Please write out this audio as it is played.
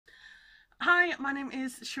Hi, my name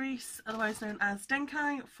is Charisse, otherwise known as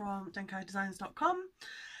Denkai from denkaidesigns.com.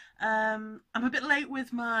 I'm a bit late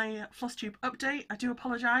with my Flosstube update. I do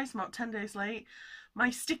apologise, I'm about 10 days late. My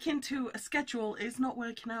sticking to a schedule is not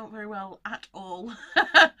working out very well at all.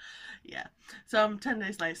 Yeah, so I'm 10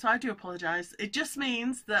 days late, so I do apologise. It just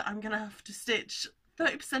means that I'm going to have to stitch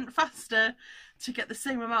 30% faster to get the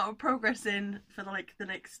same amount of progress in for like the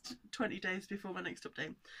next 20 days before my next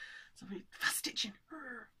update. So I'll be fast stitching.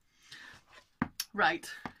 Right,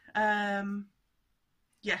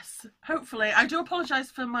 yes, hopefully. I do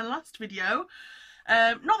apologise for my last video.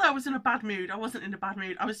 Not that I was in a bad mood. I wasn't in a bad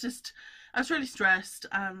mood. I was really stressed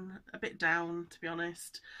and a bit down, to be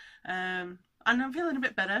honest. And I'm feeling a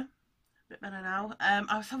bit better now.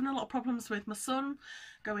 I was having a lot of problems with my son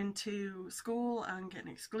going to school and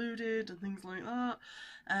getting excluded and things like that.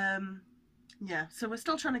 Yeah, so we're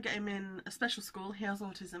still trying to get him in a special school. He has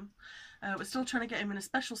autism. We're still trying to get him in a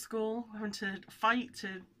special school. We're having to fight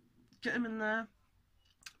to get him in there,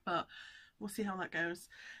 but we'll see how that goes.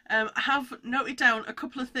 I have noted down a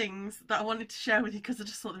couple of things that I wanted to share with you because I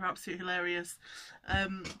just thought they were absolutely hilarious.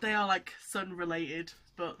 They are like son related,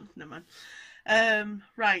 but never mind.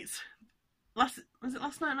 Right, was it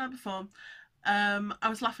last night or night before? I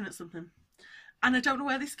was laughing at something. And I don't know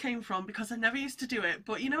where this came from because I never used to do it,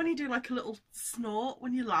 but you know when you do like a little snort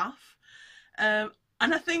when you laugh?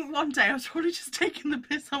 And I think one day I was probably just taking the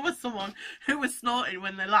piss out of someone who was snorting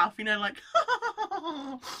when they laugh, you know, like,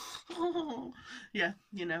 yeah,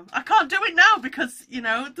 you know. I can't do it now because, you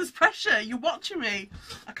know, there's pressure, you're watching me.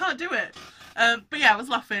 I can't do it. But yeah, I was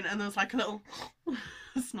laughing and there was like a little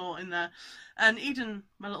snort in there. And Eden,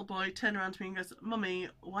 my little boy, turned around to me and goes, "Mummy,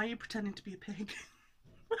 why are you pretending to be a pig?"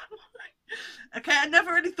 Okay, I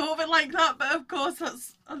never really thought of it like that, but of course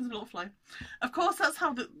that's a little fly. Of course that's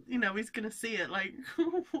how you know, he's gonna see it. Like,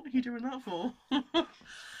 what are you doing that for?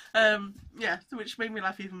 Yeah, so which made me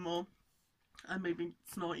laugh even more and made me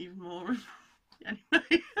snort even more.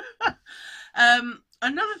 Anyway,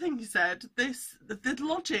 another thing he said, the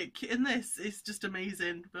logic in this is just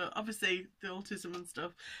amazing. But obviously the autism and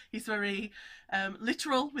stuff, he's very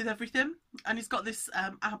literal with everything, and he's got this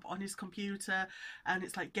app on his computer, and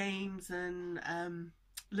it's like games and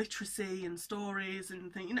literacy and stories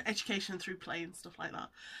and things, you know, education through play and stuff like that.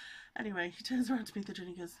 Anyway, he turns around to me and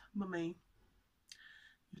he goes, "Mummy,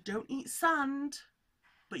 you don't eat sand,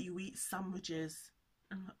 but you eat sandwiches."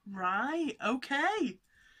 I'm like, right, okay.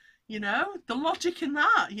 You know, the logic in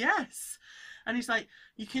that, yes. And he's like,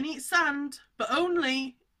 "You can eat sand, but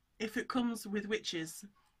only if it comes with witches."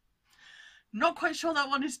 Not quite sure that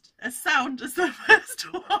one is as sound as the first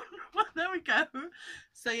one, but there we go.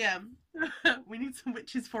 So yeah, we need some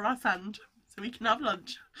witches for our sand so we can have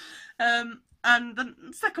lunch. And the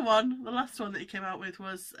second one, the last one that he came out with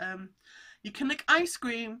was, "You can lick ice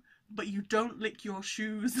cream, but you don't lick your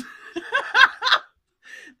shoes."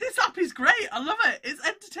 This app is great. I love it. It's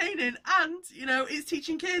entertaining and, you know, it's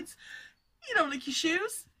teaching kids, you don't lick your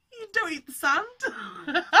shoes, you don't eat the sand.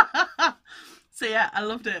 So yeah, I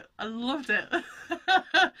loved it. I loved it.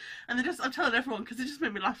 And I'm telling everyone because it just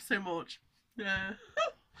made me laugh so much. Yeah.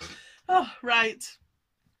 Oh, right.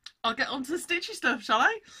 I'll get on to the stitchy stuff, shall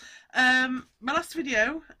I? My last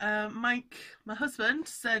video, Mike, my husband,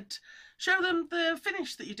 said, "Show them the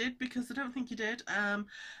finish that you did because I don't think you did." And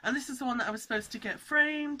this is the one that I was supposed to get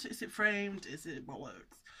framed. Is it framed? Is it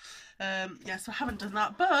bollocks? Yeah, so I haven't done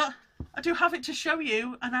that, but I do have it to show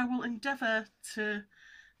you, and I will endeavour to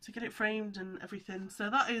get it framed and everything. So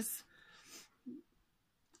that is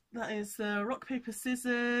rock, paper,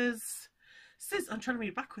 scissors. I'm trying to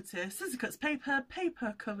read backwards here. Scissors cuts paper,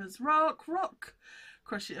 paper covers rock, rock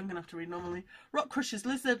crushes. I'm gonna have to read normally. Rock crushes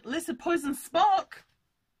lizard, lizard poisons Spock.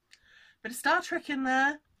 Bit of Star Trek in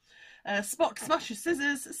there. Spock smashes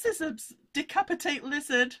scissors, scissors decapitate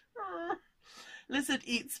lizard. Lizard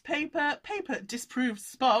eats paper, paper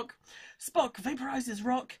disproves Spock. Spock vaporizes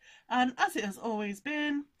rock, and as it has always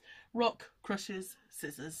been, rock crushes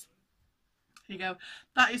scissors. Here you go.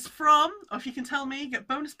 That is from, or if you can tell me, you get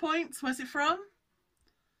bonus points. Where's it from?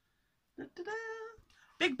 Da, da, da.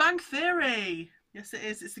 Big Bang Theory. Yes, it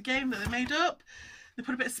is. It's a game that they made up. They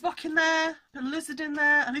put a bit of Spock in there, a bit of lizard in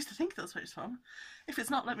there. At least I think that's where it's from. If it's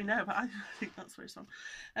not, let me know, but I think that's where it's from.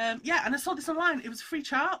 Yeah, and I saw this online. It was a free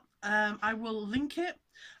chart. I will link it.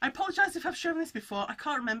 I apologise if I've shown this before. I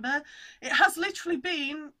can't remember. It has literally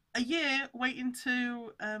been a year waiting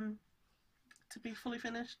to be fully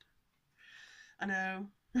finished. I know.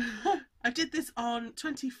 I did this on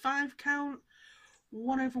 25 count,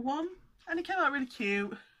 1/1, and it came out really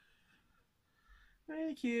cute.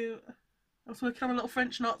 Really cute. I was working on little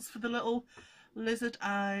French knots for the little lizard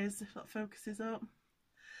eyes, if that focuses up.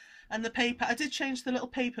 And the paper, I did change the little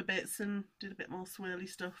paper bits and did a bit more swirly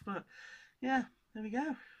stuff, but yeah, there we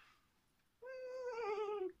go.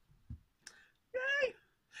 Yay!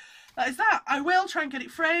 That is that. I will try and get it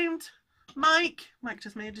framed. Mike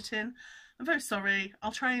just made it in. I'm very sorry.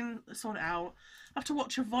 I'll try and sort it out. I have to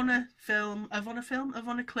watch a Vonna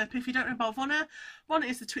clip. If you don't know about Vonna, Vonna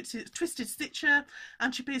is the Twisted Stitcher,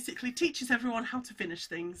 and she basically teaches everyone how to finish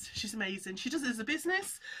things. She's amazing. She does it as a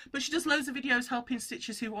business, but she does loads of videos helping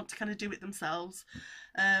stitchers who want to kind of do it themselves.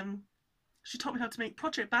 She taught me how to make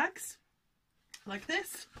project bags, like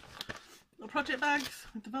this. Little project bags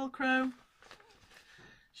with the Velcro.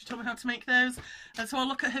 She taught me how to make those, and so I'll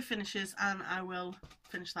look at her finishes and I will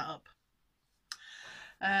finish that up.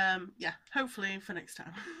 Yeah, hopefully for next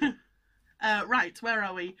time. Right, where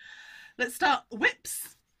are we? Let's start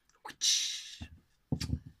whips.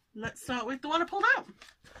 Let's start with the one I pulled out.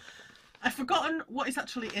 I've forgotten what is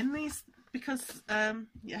actually in these because,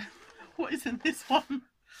 yeah, what is in this one?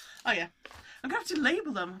 Oh yeah, I'm gonna have to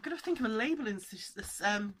label them. I'm gonna think of a labeling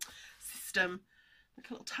system, like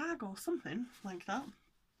a little tag or something like that.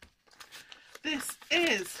 This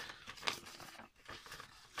is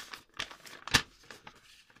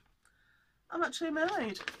I'm Actually a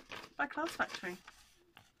Mermaid by Clouds Factory.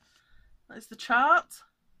 That is the chart.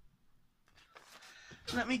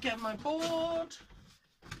 Let me get my board.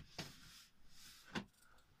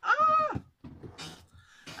 Ah!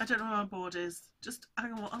 I don't know where my board is. Just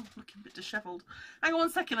hang on. I'm looking a bit dishevelled. Hang on 1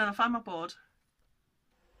 second and I'll find my board.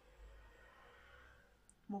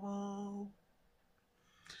 Whoa.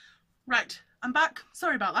 Right, I'm back.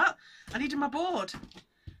 Sorry about that. I needed my board.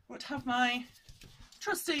 I want to have my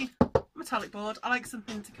trusty metallic board. I like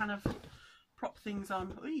something to kind of prop things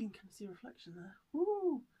on. Oh, you can see a reflection there.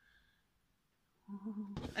 Ooh.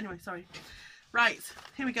 Ooh. Anyway, sorry. Right,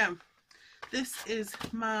 here we go. This is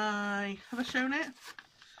my... Have I shown it?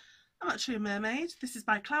 I'm Actually a Mermaid. This is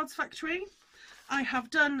by Clouds Factory. I have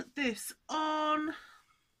done this on...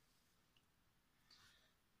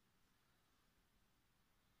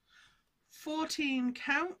 14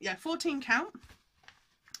 count. Yeah, 14 count.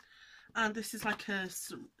 And this is like a,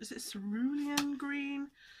 is it cerulean green?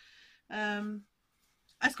 I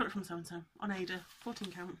just got it from so-and-so on Ada,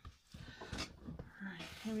 14 count. Right,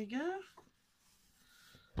 here we go.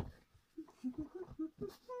 There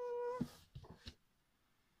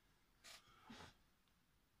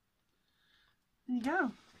you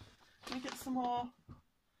go. Let me get some more.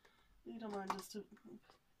 You don't mind just to,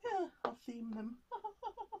 yeah, I'll theme them.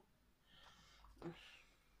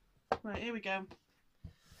 Right, here we go.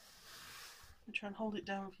 I'll try and hold it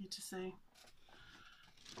down for you to see.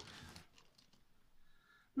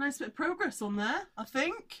 Nice bit of progress on there, I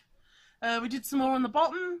think. We did some more on the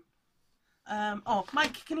bottom. Oh,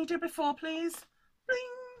 Mike, can you do before, please? Bling!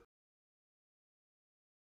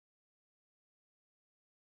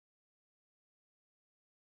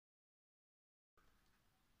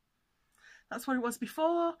 That's what it was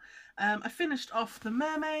before. I finished off the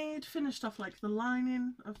mermaid, finished off like the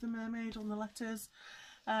lining of the mermaid on the letters.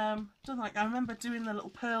 Done like, I remember doing the little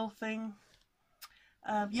pearl thing.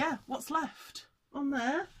 Yeah, what's left on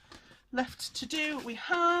there? Left to do, we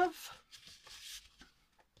have,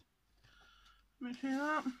 let me see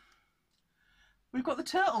that. We've got the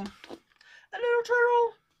turtle. A little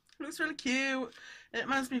turtle. Looks really cute. It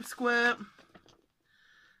reminds me of Squirt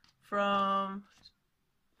from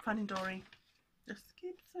Finding Dory. Just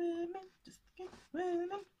keep swimming, just keep swimming.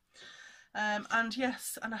 And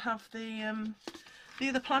yes, and I have the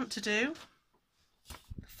other plant to do.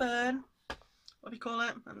 Fern. What do you call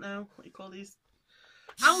it? I don't know what you call these.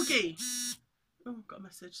 Algae. Oh, got a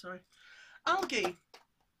message, sorry. Algae.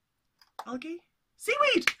 Algae?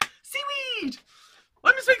 Seaweed! Seaweed!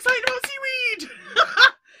 I'm so excited about seaweed!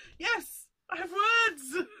 Yes, I have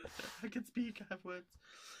words. I can speak, I have words.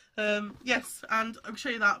 Yes, and I'll show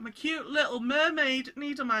you that. My cute little mermaid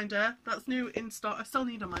needle minder. That's new in stock. I sell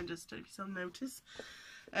needle minders, don't know if you still notice.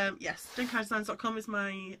 Yes, denkaidesigns.com is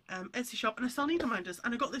my Etsy shop, and I sell needle minders.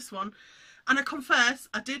 And I got this one. And I confess,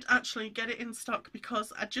 I did actually get it in stock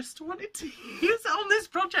because I just wanted to use it on this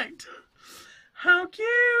project. How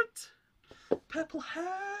cute! Purple hair.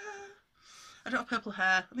 I don't have purple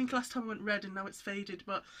hair. I think last time I went red and now it's faded,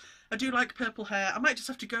 but I do like purple hair. I might just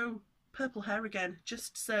have to go purple hair again,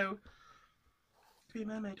 just so to be a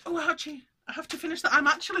mermaid. Oh, actually, I have to finish the I'm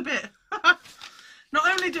Actually bit.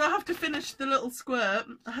 Not only do I have to finish the little squirt,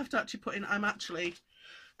 I have to actually put in I'm Actually.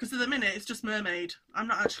 Because at the minute it's just mermaid. I'm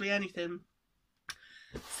not actually anything.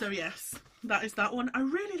 So yes, that is that one. I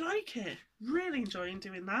really like it. Really enjoying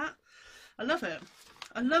doing that. I love it.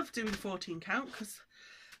 I love doing 14 count because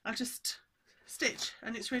I just stitch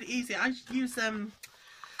and it's really easy. I use a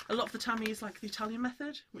A lot of the time I use like the Italian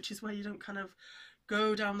method, which is where you don't kind of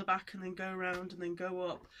go down the back and then go around and then go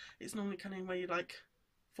up. It's normally kind of where you like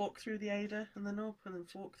fork through the Ada and then up and then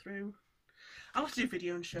fork through. I'll have to do a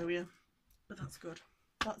video and show you, but that's good.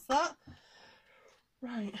 That's that.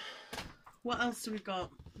 Right, what else do we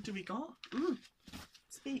got?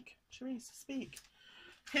 Speak, Teresa, speak.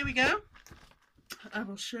 Here we go. I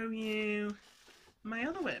will show you my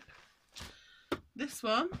other whip. This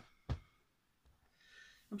one,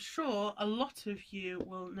 I'm sure a lot of you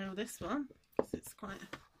will know this one because it's quite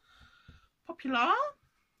popular.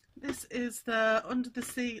 This is the Under the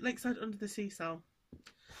Sea, Lakeside Under the Sea cell.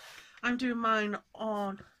 I'm doing mine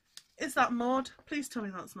on, is that mud? Please tell me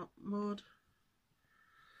that's not mud.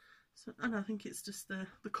 So, and I think it's just the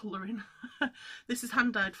colouring. This is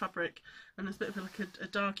hand-dyed fabric and there's a bit of like a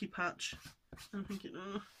darky patch. I'm thinking,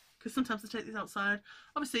 oh, because sometimes I take these outside.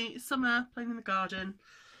 Obviously it's summer, playing in the garden,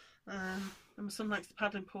 and my son likes the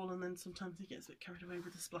paddling pool, and then sometimes he gets a bit carried away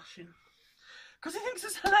with the splashing because he thinks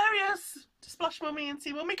it's hilarious to splash mummy and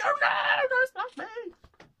see mummy go, no, don't splash me.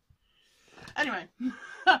 Anyway,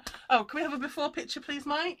 oh, can we have a before picture please,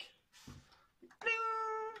 Mike? Bling.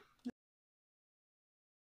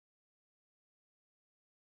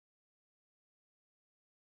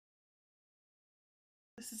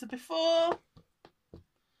 This is a before.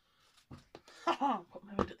 Put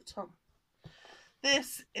my head at the top.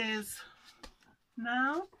 This is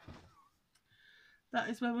now. That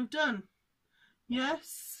is where we've done.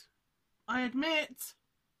 Yes, I admit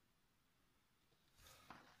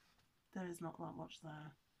there is not that much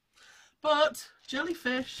there. But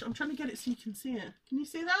jellyfish, I'm trying to get it so you can see it. Can you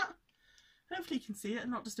see that? Hopefully you can see it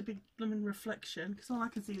and not just a big blooming reflection, because all I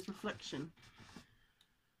can see is reflection.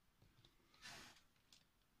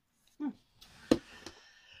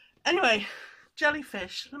 Anyway,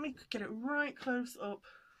 jellyfish. Let me get it right close up.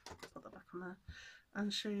 Put that back on there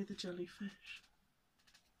and show you the jellyfish.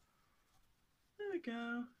 There we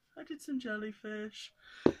go. I did some jellyfish.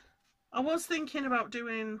 I was thinking about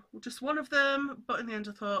doing just one of them, but in the end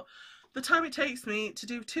I thought the time it takes me to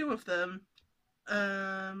do two of them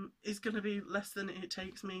is going to be less than it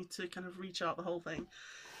takes me to kind of reach out the whole thing.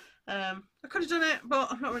 I could have done it,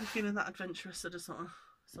 but I'm not really feeling that adventurous, so I just sort of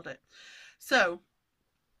sod it. So,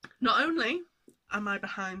 not only am I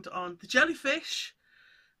behind on the jellyfish,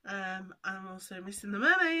 I'm also missing the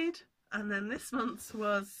mermaid, and then this month's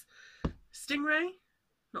was stingray.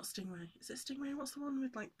 Not stingray. Is it stingray? What's the one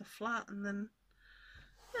with like the flat and then...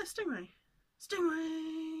 Yeah, stingray.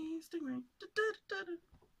 Stingray. Stingray. Da, da, da, da.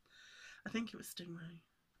 I think it was stingray.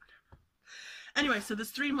 I don't know. Anyway, so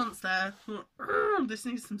there's 3 months there. This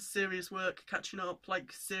needs some serious work catching up.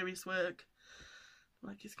 Like, serious work.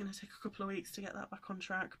 Like, it's going to take a couple of weeks to get that back on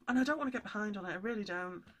track. And I don't want to get behind on it. I really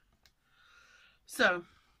don't. So,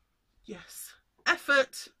 yes.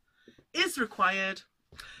 Effort is required.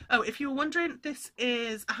 Oh, if you were wondering, this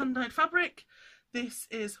is a hand-dyed fabric. This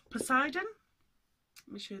is Poseidon.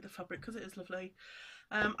 Let me show you the fabric because it is lovely.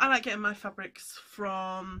 I like getting my fabrics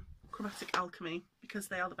from Chromatic Alchemy because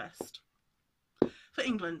they are the best. For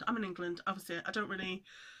England, I'm in England. Obviously, I don't really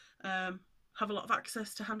have a lot of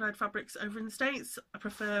access to hand-dyed fabrics over in the States. I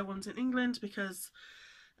prefer ones in England because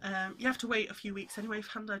you have to wait a few weeks anyway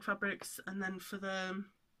for hand-dyed fabrics, and then for the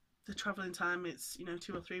travelling time it's, you know,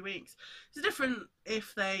 2 or 3 weeks. It's different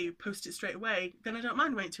if they post it straight away, then I don't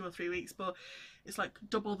mind waiting 2 or 3 weeks, but it's like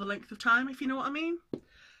double the length of time, if you know what I mean.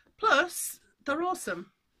 Plus, they're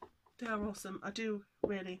awesome. They are awesome. I do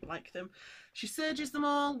really like them. She serges them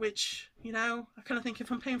all, which, you know, I kind of think if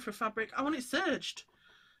I'm paying for a fabric, I want it serged.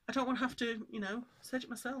 I don't want to have to, you know, serge it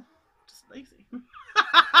myself. Just lazy.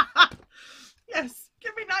 Yes,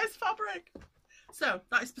 give me nice fabric. So,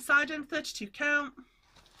 that is Poseidon, 32 count.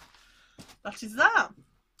 That is that.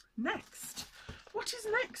 Next. What is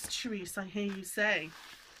next, Charisse, I hear you say?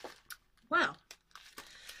 Well,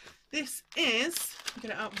 this is, get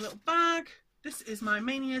it out of a little bag. This is my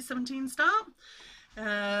Mania 17 start.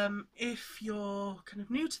 If you're kind of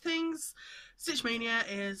new to things, Stitch Mania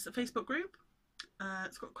is a Facebook group.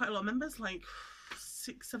 It's got quite a lot of members, like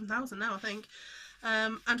 6,000-7,000 now, I think.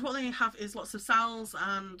 And what they have is lots of sals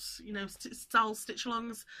and, you know, sal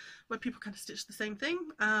stitch-alongs where people kind of stitch the same thing.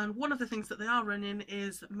 And one of the things that they are running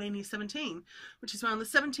is Mania 17, which is around the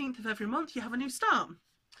 17th of every month you have a new start.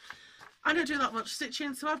 I don't do that much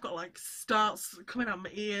stitching, so I've got like starts coming out of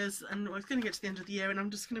my ears, and it's going to get to the end of the year and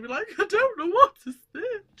I'm just going to be like, I don't know what to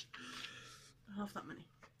stitch. I have that many.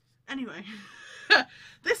 Anyway,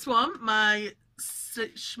 this one, my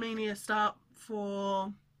Stitch Mania start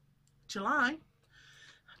for July,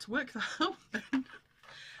 to work that out then.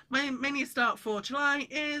 My Mania start for July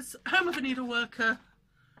is Home of a Needleworker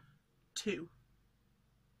 2.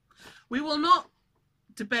 We will not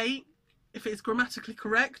debate if it's grammatically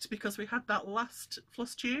correct, because we had that last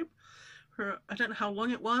Flosstube for, I don't know how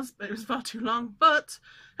long it was, but it was far too long. But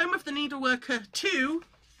Home of the Needleworker 2,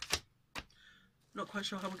 not quite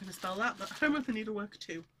sure how we're going to spell that, but Home of the Needleworker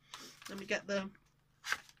 2. Let me get the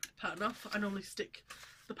pattern off. I normally stick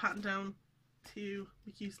the pattern down to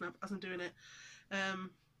the Q-snap as I'm doing it,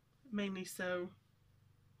 mainly so,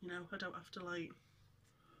 you know, I don't have to like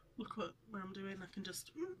look at what I'm doing. I can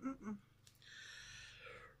just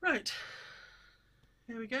Right,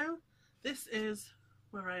 here we go. This is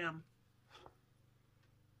where I am.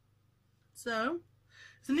 So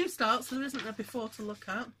it's a new start, so there isn't a before to look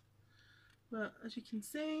at, but as you can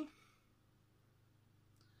see,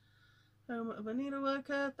 Home of a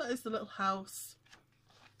Needleworker, that is the little house.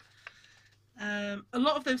 A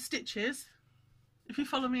lot of those stitches, if you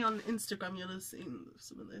follow me on Instagram, you'll have seen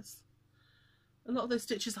some of this. A lot of those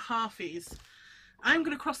stitches are halfies. I'm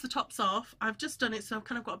going to cross the tops off. I've just done it, so I've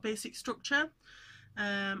kind of got a basic structure.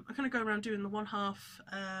 I'm going to go around doing the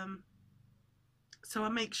 1/2, so I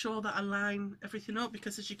make sure that I line everything up,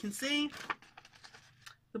 because as you can see,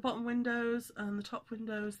 the bottom windows and the top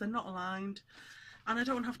windows, they're not aligned, and I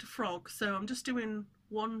don't have to frog, so I'm just doing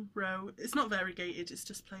one row. It's not variegated, it's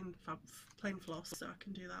just plain floss, so I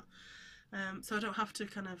can do that. So I don't have to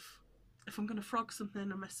kind of, if I'm going to frog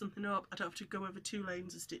something and mess something up, I don't have to go over 2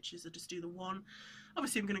 lanes of stitches. I just do the one.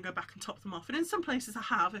 Obviously I'm going to go back and top them off, and in some places I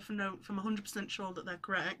have, if I'm 100% sure that they're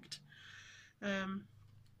correct.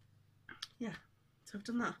 Yeah, so I've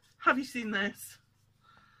done that. Have you seen this?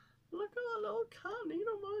 Look at that little cat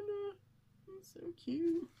needle-minder. It's so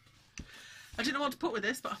cute. I didn't know what to put with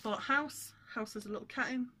this, but I thought house has a little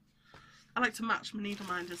cat in. I like to match my needle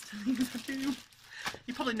minders to things I do.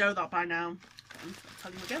 You probably know that by now. I'll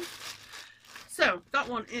tell you again. So that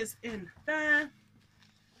one is in there.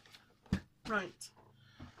 Right.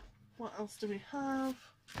 What else do we have?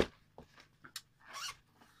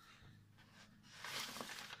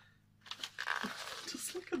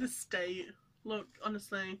 Just look at the state. Look,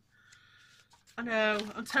 honestly. I know,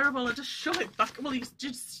 I'm terrible. I just shove it back. Well, you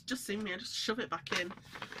just seen me. I just shove it back in.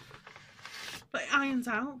 But it irons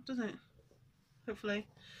out, doesn't it? Hopefully.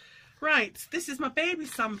 Right, this is my baby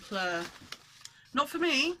sampler. Not for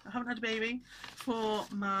me, I haven't had a baby. For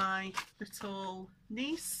my little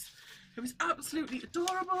niece, who is absolutely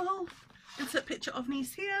adorable. Insert picture of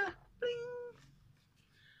niece here. Bling.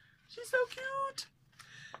 She's so cute.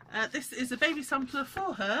 This is a baby sampler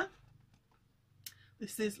for her.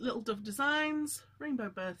 This is Little Dove Designs, Rainbow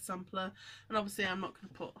Birth sampler. And obviously I'm not going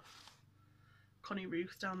to put Connie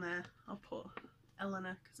Ruth down there. I'll put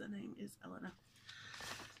Eleanor, because her name is Eleanor.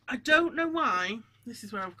 I don't know why, this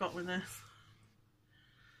is where I've got with this.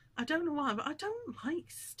 I don't know why, but I don't like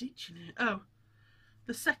stitching it. Oh,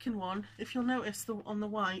 the second one, if you'll notice on the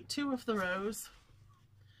white, 2 of the rows,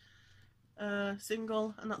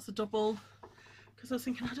 single, and that's a double. Because I was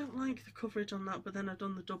thinking, I don't like the coverage on that, but then I've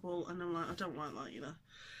done the double, and I'm like, I don't like that either.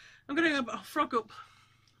 I'm going to go, I'll frog up.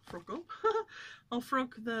 I'll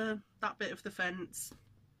frog that bit of the fence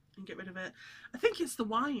and get rid of it. I think it's the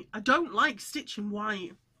white. I don't like stitching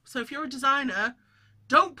white. So if you're a designer,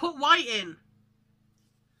 don't put white in.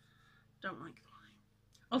 Don't like the white.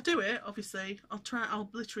 I'll do it, obviously. I'll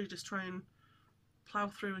literally just try and plough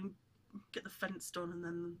through and get the fence done, and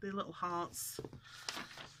then the little hearts.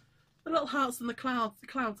 The little hearts and the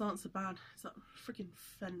clouds aren't so bad. It's that freaking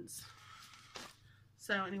fence.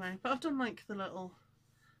 So anyway, but I've done like the little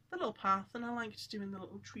path, and I liked doing the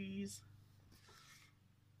little trees.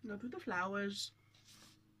 You know, the flowers.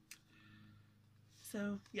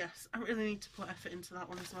 So yes, I really need to put effort into that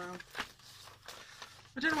one as well.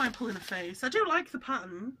 I don't know why I'm pulling a face. I do like the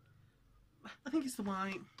pattern. I think it's the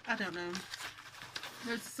white. I don't know.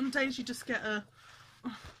 There's some days you just get a... Oh,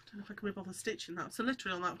 I don't know if I can be bothered stitching that. So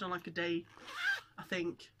literally on that I've done like a day, I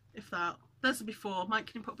think, if that. There's a before. Mike,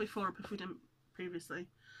 can you put before up if we didn't previously?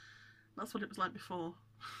 That's what it was like before.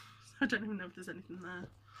 I don't even know if there's anything there.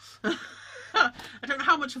 I don't know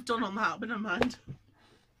how much I've done on that, but never mind.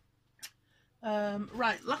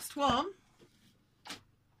 Right, last one.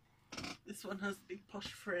 This one has a big posh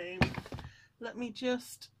frame. Let me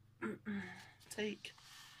just take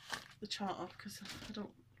the chart off, because I don't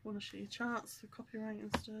want to show you charts for copyright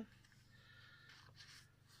and stuff.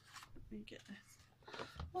 Let me get this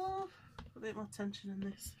off. Put a bit more tension in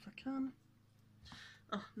this if I can.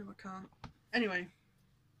 Oh, no I can't. Anyway,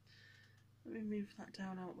 let me move that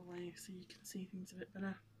down out of the way so you can see things a bit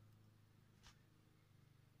better.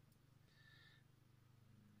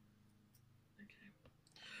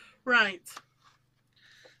 Right,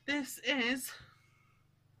 this is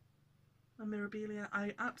a Mirabilia.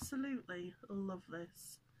 I absolutely love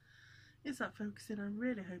this. Is that focusing? I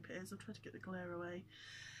really hope it is. I'll try to get the glare away.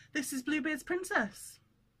 This is Bluebeard's Princess.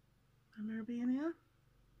 A mirror being here.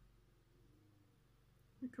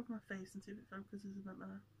 Let me cover my face and see if it focuses a bit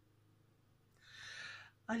better.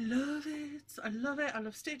 I love it. I love it. I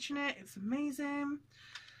love stitching it. It's amazing.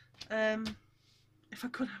 If I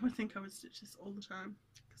could, I would think I would stitch this all the time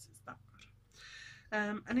because it's that good.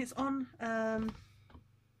 And it's on an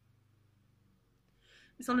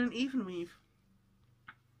even weave.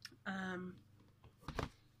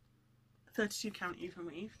 32 count even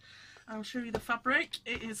weave. I'll show you the fabric.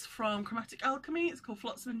 It is from Chromatic Alchemy. It's called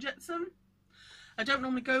Flotsam and Jetsam. I don't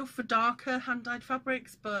normally go for darker hand-dyed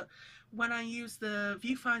fabrics, but when I use the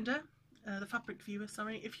viewfinder, the fabric viewer,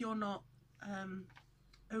 sorry, if you're not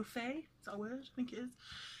au fait, is that a word? I think it is.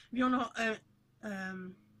 If you're not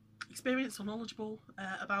experienced or knowledgeable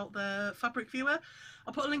about the fabric viewer,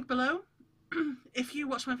 I'll put a link below. If you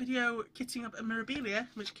watch my video kitting up a Mirabilia, in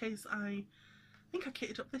which case I think I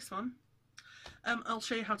kitted up this one, I'll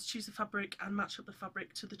show you how to choose the fabric and match up the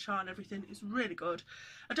fabric to the chart and everything. It's really good.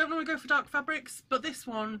 I don't normally go for dark fabrics, but this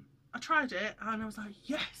one, I tried it and I was like,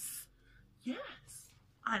 yes, yes,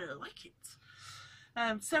 I like it.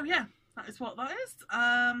 So yeah, that is what that is.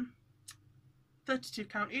 32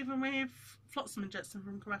 count even weave, Flotsam and Jetsam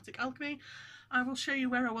from Chromatic Alchemy. I will show you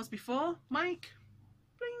where I was before. Mike,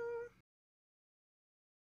 bling.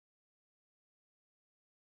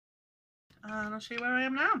 And I'll show you where I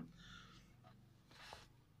am now.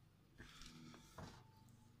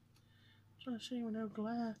 Trying to show you with no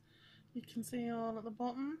glare. You can see all at the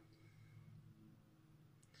bottom.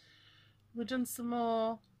 We've done some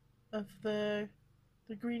more of the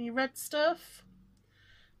greeny red stuff.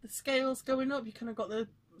 The scales going up. You kind of got the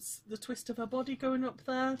twist of her body going up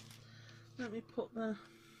there. Let me put the.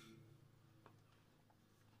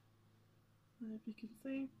 If you can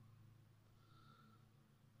see.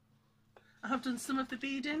 I have done some of the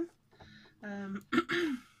beading.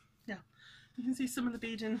 Yeah, you can see some of the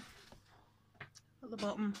beading at the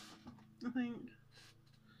bottom, I think.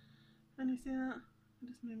 Can you see that? I'll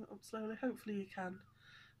just move it up slowly. Hopefully you can.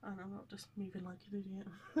 And I'm not just moving like an idiot.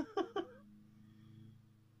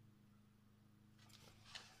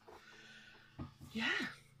 Yeah,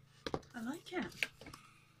 I like it.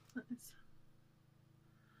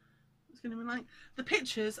 It's going to be like the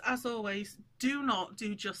pictures, as always, do not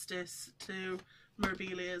do justice to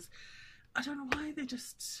Mirabilia's. I don't know why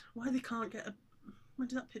they can't get a.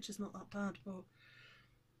 Maybe that picture's not that bad, but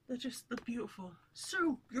they're beautiful,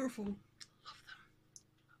 so beautiful. Love them.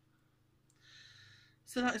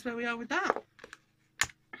 So that is where we are with that.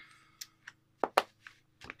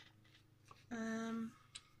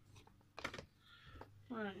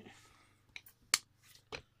 Right.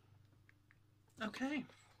 Okay.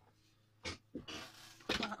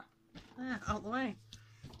 Put that there, out the way.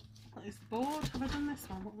 That is the board. Have I done this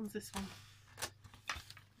one? What one's this one?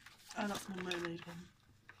 Oh, that's my mermaid one.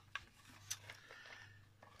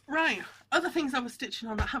 Right, other things I was stitching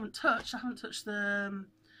on that I haven't touched. I haven't touched the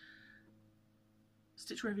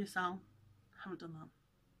Stitch Reviosal. I haven't done that.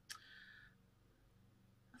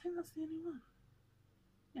 I think that's the only one.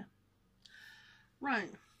 Yeah.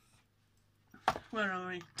 Right. Where are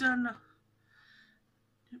we? Done.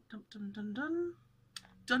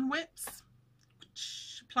 Done whips.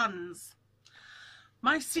 Plans.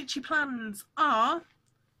 My stitchy plans are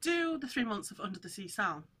do the 3 months of Under the Sea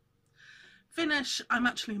Sal. Finish I'm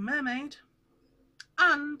Actually a Mermaid.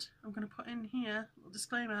 And I'm going to put in here a little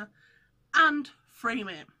disclaimer. And frame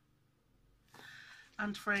it.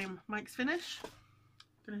 And frame Mike's finish.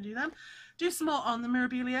 Going to do them. Do some more on the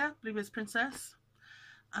Mirabilia, Bluebeard's Princess.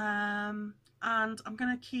 And I'm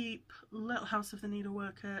going to keep Little House of the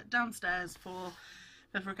Needleworker downstairs for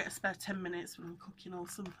if ever I get a spare 10 minutes when I'm cooking or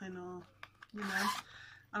something, or you know,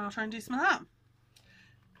 and I'll try and do some of that.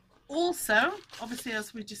 Also, obviously,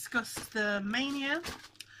 as we discussed the Mania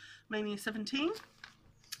 17,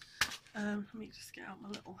 let me just get out my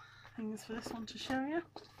little things for this one to show you.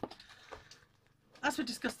 As we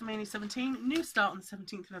discussed the Mania 17, new start on the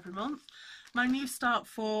 17th of every month. My new start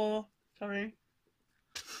for, sorry,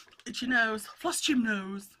 itchy nose, Flosstube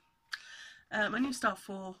nose. My new start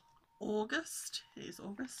for August, it is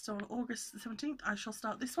August, so on August the 17th I shall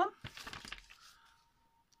start this one.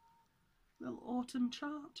 Little autumn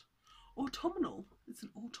chart. Autumnal, it's an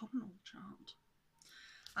autumnal chart.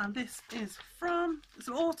 And this is from, it's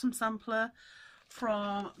an autumn sampler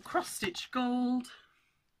from Cross Stitch Gold,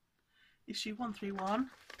 issue 131.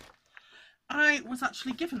 I was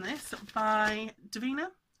actually given this by Davina,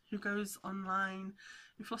 who goes online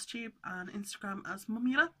with Flosstube and Instagram as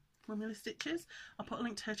Mumula. Mummy Stitches. I'll put a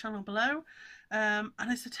link to her channel below. And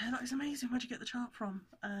I said to her, that is amazing, where'd you get the chart from?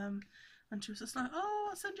 And she was just like, oh,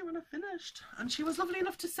 I'll send you when I've finished. And she was lovely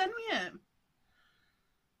enough to send me it.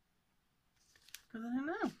 Because I didn't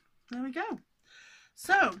know. There we go.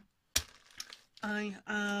 So, I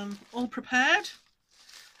am all prepared.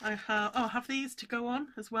 I have these to go on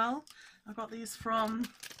as well. I got these from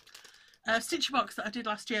a Stitchy box that I did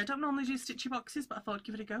last year. I don't normally do Stitchy boxes, but I thought I'd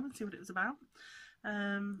give it a go and see what it was about.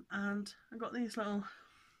 And I got these little,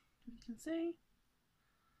 you can see,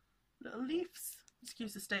 little leaves.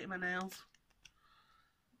 Excuse the state of my nails.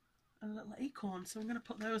 A little acorn, so I'm going to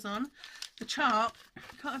put those on. The chart,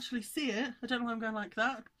 you can't actually see it. I don't know why I'm going like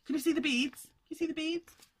that. Can you see the beads? Can you see the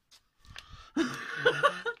beads?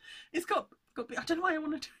 It's got I don't know why I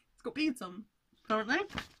want to do it. It's got beads on, apparently.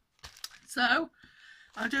 So,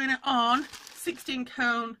 I'm doing it on 16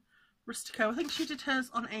 count Rustico. I think she did hers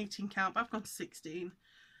on 18 count, but I've gone to 16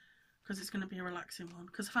 because it's going to be a relaxing one.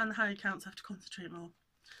 Because I find the higher counts I have to concentrate more.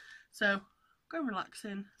 So, go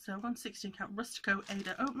relaxing. So, I've gone 16 count Rustico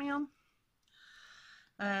Ada Oatmeal.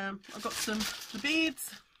 I've got the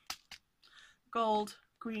beads, gold,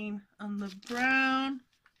 green, and the brown.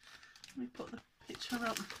 Let me put the picture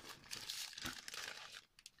up.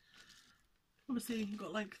 Obviously, you've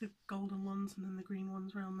got like the golden ones and then the green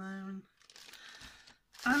ones around there,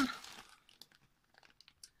 and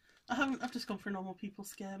I've just gone for normal people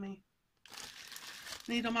scare me.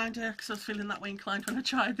 Needle minder, because I was feeling that way inclined when I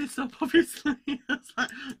tried this up, obviously. I was like,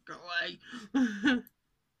 go away.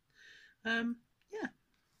 Yeah, I'm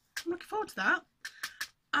looking forward to that.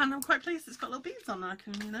 And I'm quite pleased it's got little beads on there. I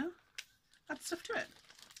can, you know, add stuff to it.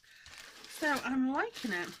 So I'm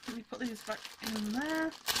liking it. Let me put these back in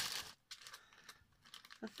there.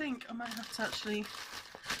 I think I might have to actually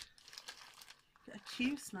get a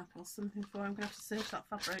Q-snap or something for it. I'm going to have to search that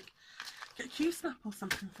fabric. Get a Q-snap or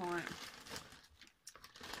something for it.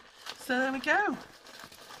 So there we go.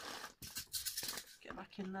 Get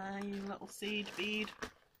back in there, you little seed bead.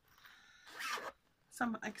 So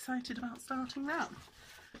I'm excited about starting that.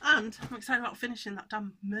 And I'm excited about finishing that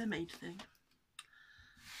damn mermaid thing.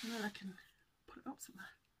 And then I can put it up somewhere.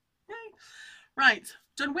 Yay! Right,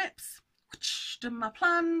 done whips. Done my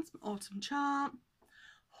plans, autumn chart,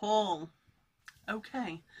 haul.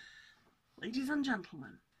 Okay, ladies and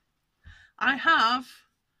gentlemen, I have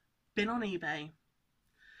been on eBay.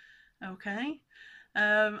 Okay,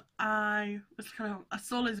 I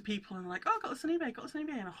saw loads of people and like, oh, I got this on eBay,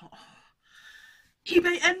 and I thought, oh,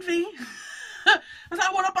 eBay envy. I was like,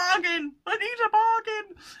 I want a bargain, I need a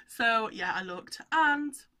bargain. So yeah, I looked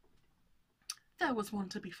and there was one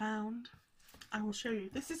to be found. I will show you.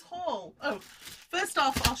 This is haul. Oh, first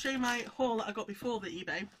off, I'll show you my haul that I got before the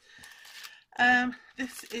eBay.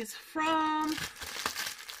 This is from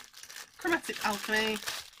Chromatic Alchemy.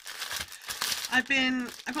 I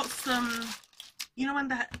got some, you know when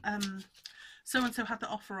the so-and-so had the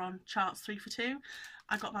offer on charts 3 for 2?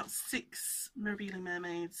 I got about 6 Mirabile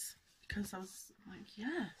mermaids because I was like,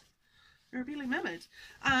 yeah, Mirabile mermaid.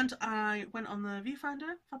 And I went on the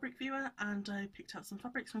viewfinder, fabric viewer, and I picked out some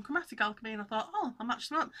fabrics from Chromatic Alchemy and I thought, oh, I'll match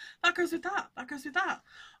them up. That goes with that, that goes with that.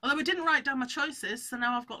 Although I didn't write down my choices, so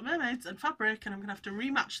now I've got mermaids and fabric and I'm going to have to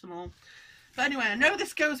rematch them all. But anyway, I know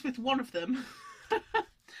this goes with one of them.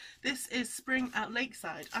 This is Spring at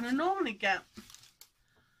Lakeside, and I normally get,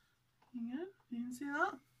 you can see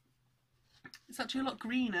that? It's actually a lot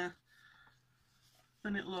greener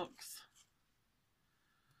than it looks.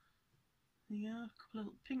 Yeah, a couple of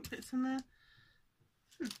little pink bits in there.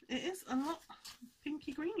 It is a lot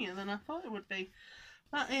pinky greenier than I thought it would be.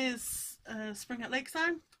 That is Spring at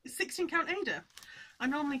Lakeside. It's 16 count Ada. I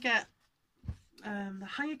normally get the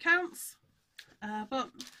higher counts,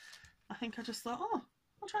 but I think I just thought, oh,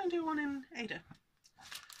 I'll try and do one in Ada.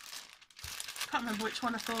 Can't remember which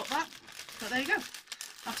one I thought that, but there you go.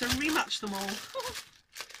 I have to rematch them all.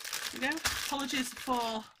 There you go. Apologies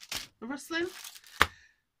for the rustling.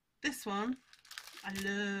 This one, I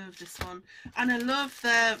love this one, and I love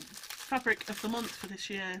the fabric of the month for this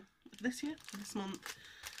year. This month,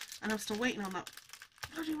 and I'm still waiting on that.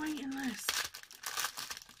 Bloody waiting list.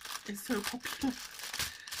 It's so popular.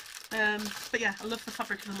 But yeah, I love the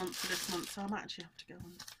fabric of the month for this month, so I might actually have to go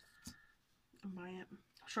and buy it.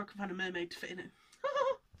 I'm sure I can find a mermaid to fit in it.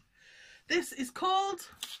 This is called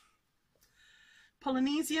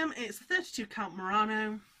Polynesium. It's a 32 count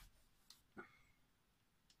Murano.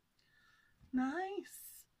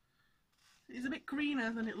 Nice. It's a bit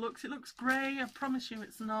greener than it looks. It looks grey. I promise you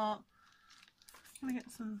it's not. I'm going to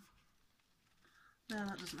get some... No,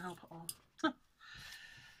 that doesn't help at all.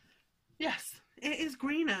 Yes, it is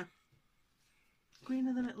greener.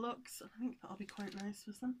 greener than it looks. I think that'll be quite nice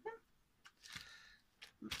for something.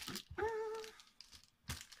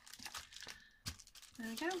 There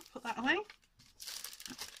we go, put that away.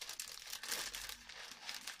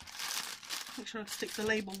 Make sure I stick the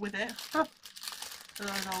label with it. Oh,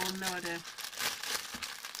 no idea.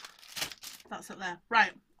 That's it there.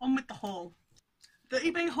 Right, on with the haul. The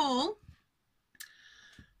eBay haul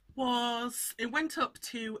was, it went up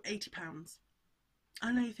to £80.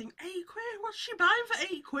 I know you think, 8 quid? What's she buying for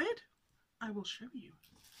 8 quid? I will show you.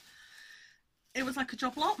 It was like a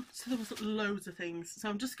job lot, so there was loads of things. So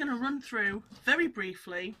I'm just going to run through very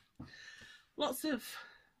briefly. Lots of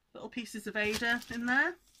little pieces of Ada in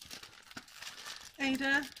there.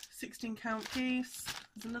 Ada, 16 count piece.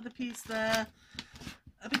 There's another piece there.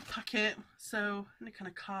 A big packet, so any kind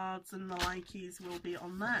of cards and the likeys will be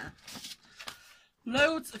on there.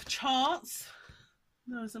 Loads of charts.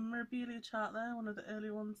 There was a Mirabilia chart there, one of the early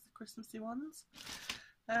ones, the Christmassy ones.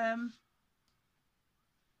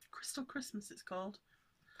 Crystal Christmas it's called.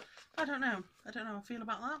 I don't know how I feel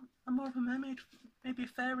about that. I'm more of a mermaid, maybe a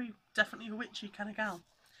fairy, definitely a witchy kind of gal.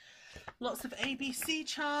 Lots of ABC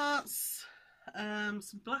charts, some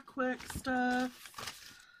blackwork stuff.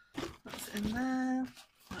 That's in there.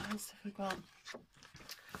 What else have we got?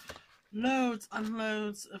 Loads and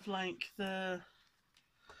loads of like the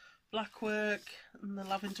blackwork and the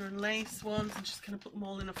lavender and lace ones. I'm just going to put them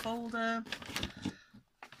all in a folder.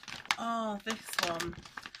 Oh, this one.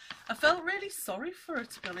 I felt really sorry for her,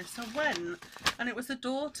 to be honest. I went, and it was a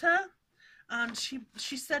daughter, and she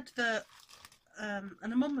said that, and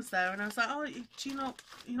her mum was there, and I was like, oh, you're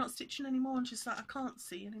not stitching anymore? And she's like, I can't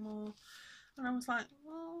see anymore. And I was like,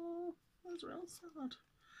 oh, that's real sad.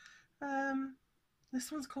 This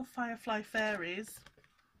one's called Firefly Fairies.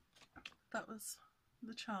 That was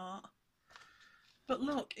the chart. But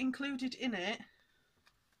look, included in it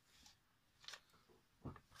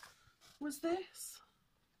was this.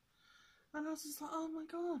 And I was just like, oh my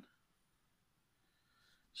god.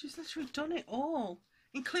 She's literally done it all.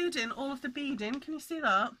 Including all of the beading. Can you see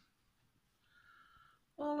that?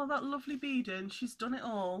 All of that lovely beading. She's done it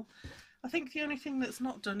all. I think the only thing that's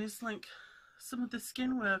not done is like some of the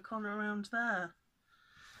skin work on around there.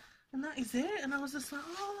 And that is it. And I was just like,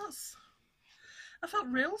 oh, that's... I felt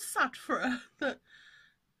real sad for her. That,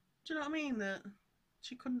 do you know what I mean? That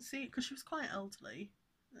she couldn't see it because she was quite elderly.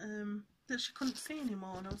 That she couldn't see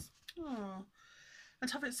anymore. And I was... oh, and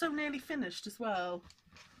to have it so nearly finished as well.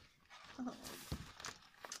 Oh.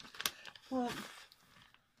 Well,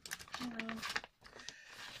 you know.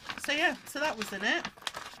 So yeah, so that was in it.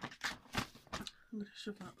 I'm going to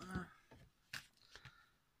shove that there.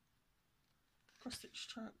 Cross stitch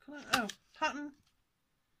chart. Oh, pattern.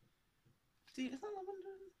 Is that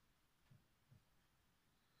lavender?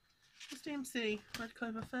 It's DMC Red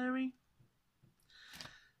Clover Fairy.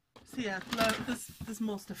 So yeah, there's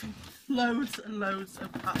more stuff in. Loads and loads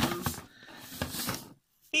of patterns.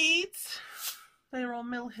 Beads. They're all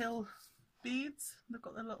Mill Hill beads. They've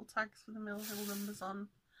got their little tags for the Mill Hill numbers on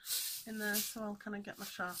in there, so I'll kind of get my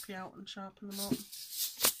Sharpie out and sharpen them up.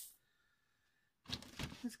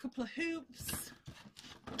 There's a couple of hoops.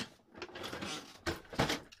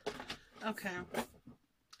 Okay.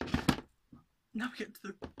 Now we get to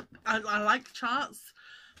the... I like charts,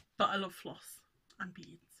 but I love floss and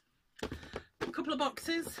beads. A couple of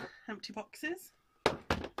boxes, empty boxes.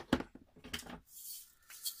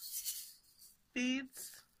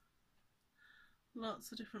 Beads.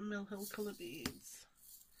 Lots of different Mill Hill colour beads.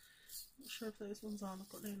 Not sure if those ones are. I've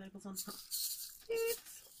got no labels on that.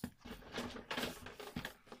 Beads.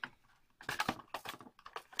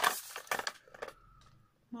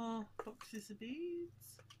 More boxes of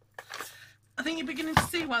beads. I think you're beginning to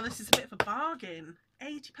see why this is a bit of a bargain.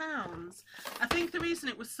 £80. I think the reason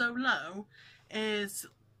it was so low is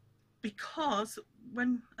because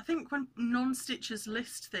when non-stitchers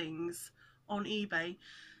list things on eBay,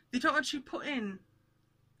 they don't actually put in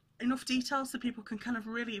enough detail so people can kind of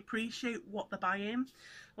really appreciate what they're buying.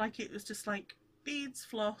 Like, it was just like beads,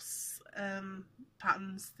 floss,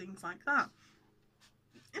 patterns, things like that.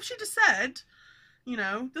 If she'd have said, you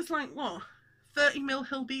know, there's like, what, 30 Mill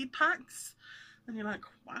Hill bead packs, and you're like,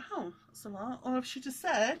 wow, that's a lot. Or if she just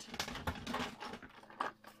said,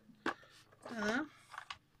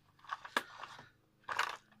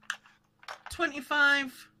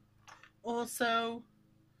 25 or so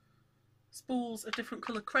spools of different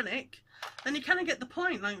colour acrylic, then you kind of get the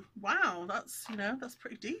point. Like, wow, that's, you know, that's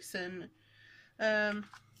pretty decent. They're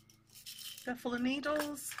full of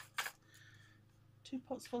needles. 2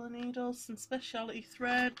 pots full of needles, some speciality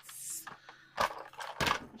threads.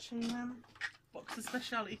 Box of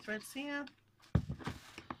speciality threads here.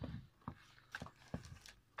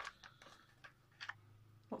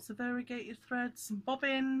 lots of variegated threads, some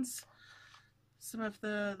bobbins, some of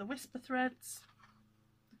the whisper threads,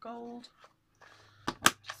 the gold.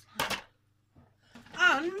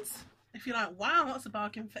 And if you're like, wow, that's a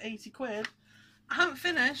bargain for 80 quid, I haven't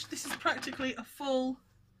finished. This is practically a full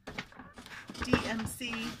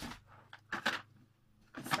DMC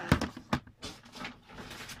set.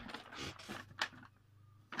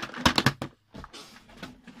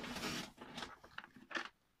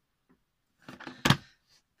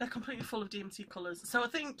 They're completely full of DMC colours. So I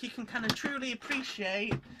think you can kind of truly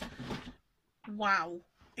appreciate, wow.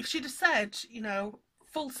 If she'd have said, you know,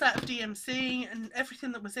 full set of DMC and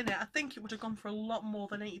everything that was in it, I think it would have gone for a lot more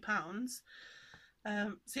than £80.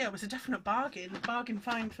 So yeah, it was a definite bargain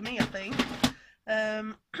find for me, I think.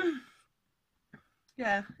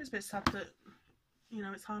 Yeah, it's a bit sad that, you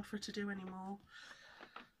know, it's hard for her to do anymore.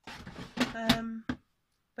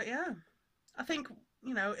 But yeah, I think,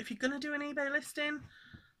 you know, if you're going to do an eBay listing,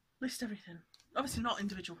 list everything. Obviously not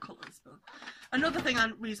individual colours, but another thing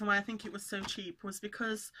and reason why I think it was so cheap was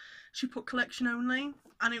because she put collection only,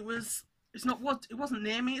 and it wasn't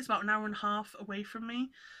near me. It's about an hour and a half away from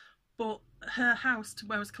me, but her house to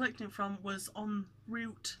where I was collecting from was en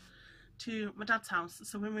route to my dad's house.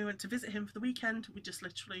 So when we went to visit him for the weekend, we just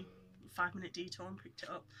literally 5-minute detour and picked it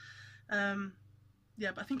up.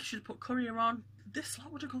 Yeah, but I think you should have put courier on. This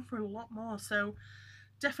lot would have gone for a lot more. So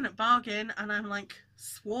definite bargain, and I'm like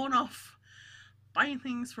sworn off buying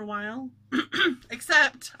things for a while.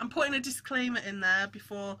 Except I'm putting a disclaimer in there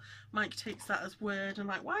before Mike takes that as word and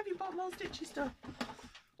like, why have you bought more stitchy stuff?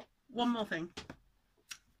 One more thing.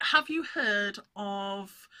 Have you heard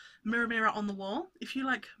of Mirror on the Wall? If you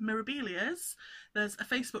like mirabilias, there's a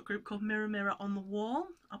Facebook group called Mirror on the Wall.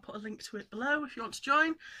 I'll put a link to it below if you want to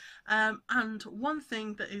join. And one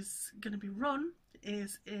thing that is going to be run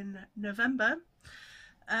is in November.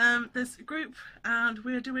 There's a group and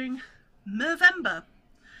we're doing Mervember.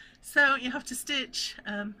 So you have to stitch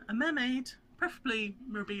a mermaid, preferably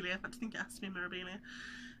mirabilia. I think it has to be mirabilia.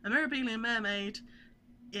 A mirabilia mermaid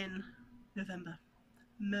in November.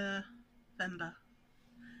 Mervember.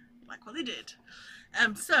 Like what they did.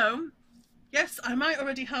 So yes, I might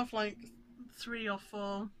already have like 3 or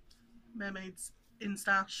 4 mermaids in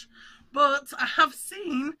stash, but I have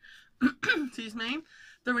seen excuse me,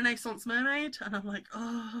 the Renaissance mermaid, and I'm like,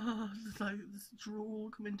 oh, there's like this drool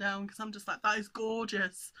coming down, because I'm just like, that is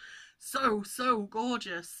gorgeous, so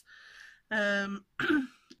gorgeous. I'm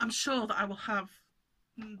sure that I will have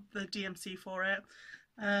the DMC for it.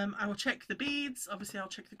 I will check the beads, obviously I'll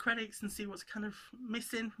check the credits and see what's kind of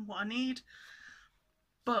missing from what I need,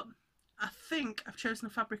 but I think I've chosen a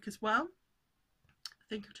fabric as well. I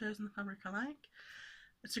think I've chosen the fabric I like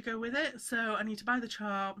to go with it, so I need to buy the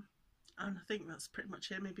chart, and I think that's pretty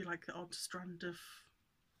much it. Maybe like the odd strand of,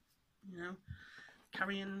 you know,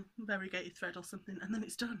 carrying variegated thread or something, and then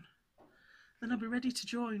it's done. Then I'll be ready to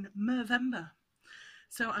join Mervember.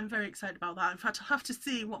 So I'm very excited about that. In fact, I'll have to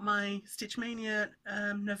see what my Stitch Mania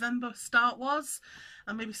November start was,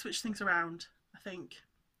 and maybe switch things around, I think.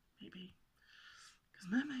 Maybe.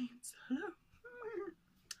 Because mermaids, hello.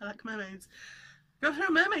 I like mermaids. Go through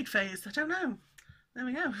a mermaid phase, I don't know. There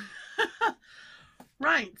we go.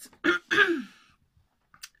 Right.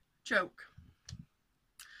 Joke.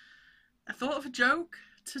 I thought of a joke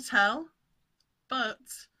to tell, but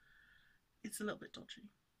it's a little bit dodgy.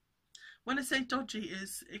 When I say dodgy,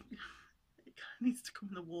 it needs to come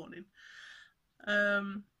with a warning.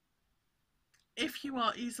 If you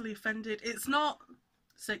are easily offended, it's not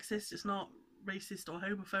sexist, it's not racist or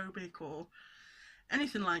homophobic or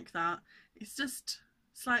anything like that. It's just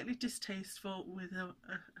slightly distasteful with a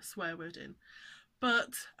swear word in.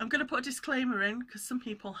 But I'm going to put a disclaimer in because some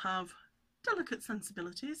people have delicate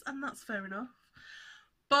sensibilities, and that's fair enough.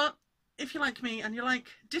 But if you're like me and you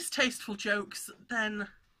like distasteful jokes, then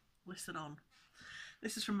listen on.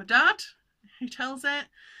 This is from my dad, who tells it,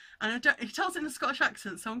 and he tells it in a Scottish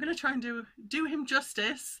accent, so I'm going to try and do him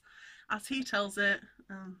justice as he tells it.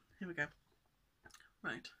 Here we go.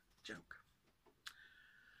 Right, joke.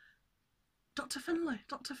 Dr. Finlay,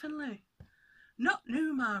 not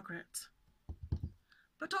new Margaret.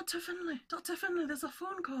 But Dr. Finlay, there's a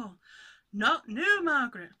phone call. Not new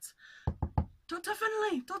Margaret. Dr.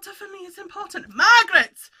 Finlay, it's important.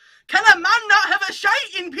 Margaret, can a man not have a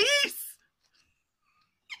shite in peace?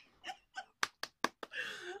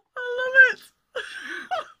 I love it.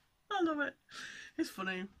 I love it. It's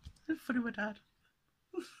funny. It's funny with Dad.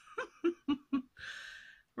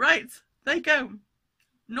 Right, there you go.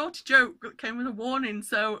 Naughty joke that came with a warning,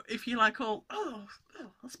 so if you like all, oh,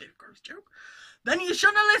 that's a bit of a gross joke, then you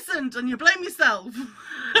shouldn't have listened and you blame yourself.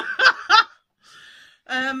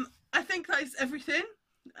 I think that is everything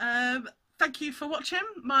Thank you for watching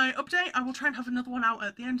my update. I will try and have another one out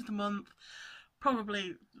at the end of the month,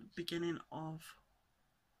 probably beginning of,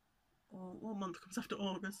 or what month comes after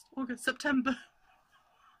August? September.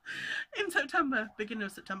 In September, beginning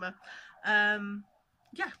of September.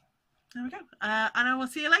 Yeah, there we go. And I will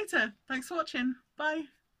see you later. Thanks for watching. Bye.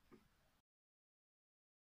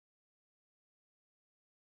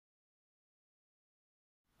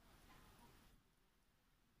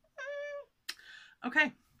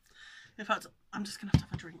 Okay. In fact, I'm just going to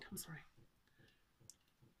have a drink. I'm sorry.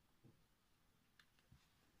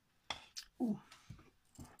 Ooh.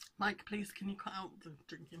 Mike, please, can you cut out the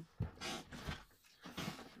drinking?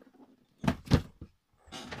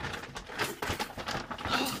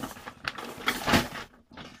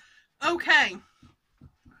 Okay.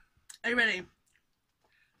 Are you ready?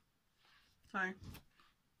 Sorry.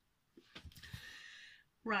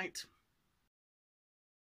 Right.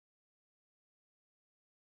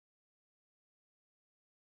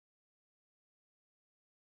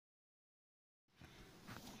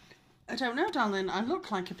 I don't know, darling. I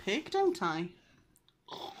look like a pig, don't I?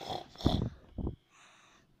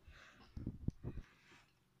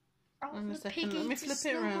 Hang on a second. Let me flip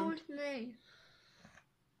it around.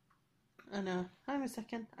 I know. Hang on a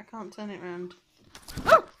second. I can't turn it around.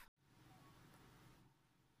 Oh!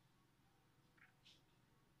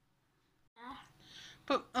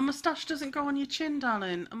 But a moustache doesn't go on your chin,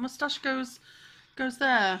 darling. A moustache goes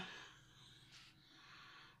there.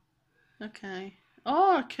 Okay.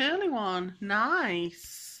 Oh, a curly one.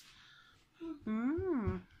 Nice.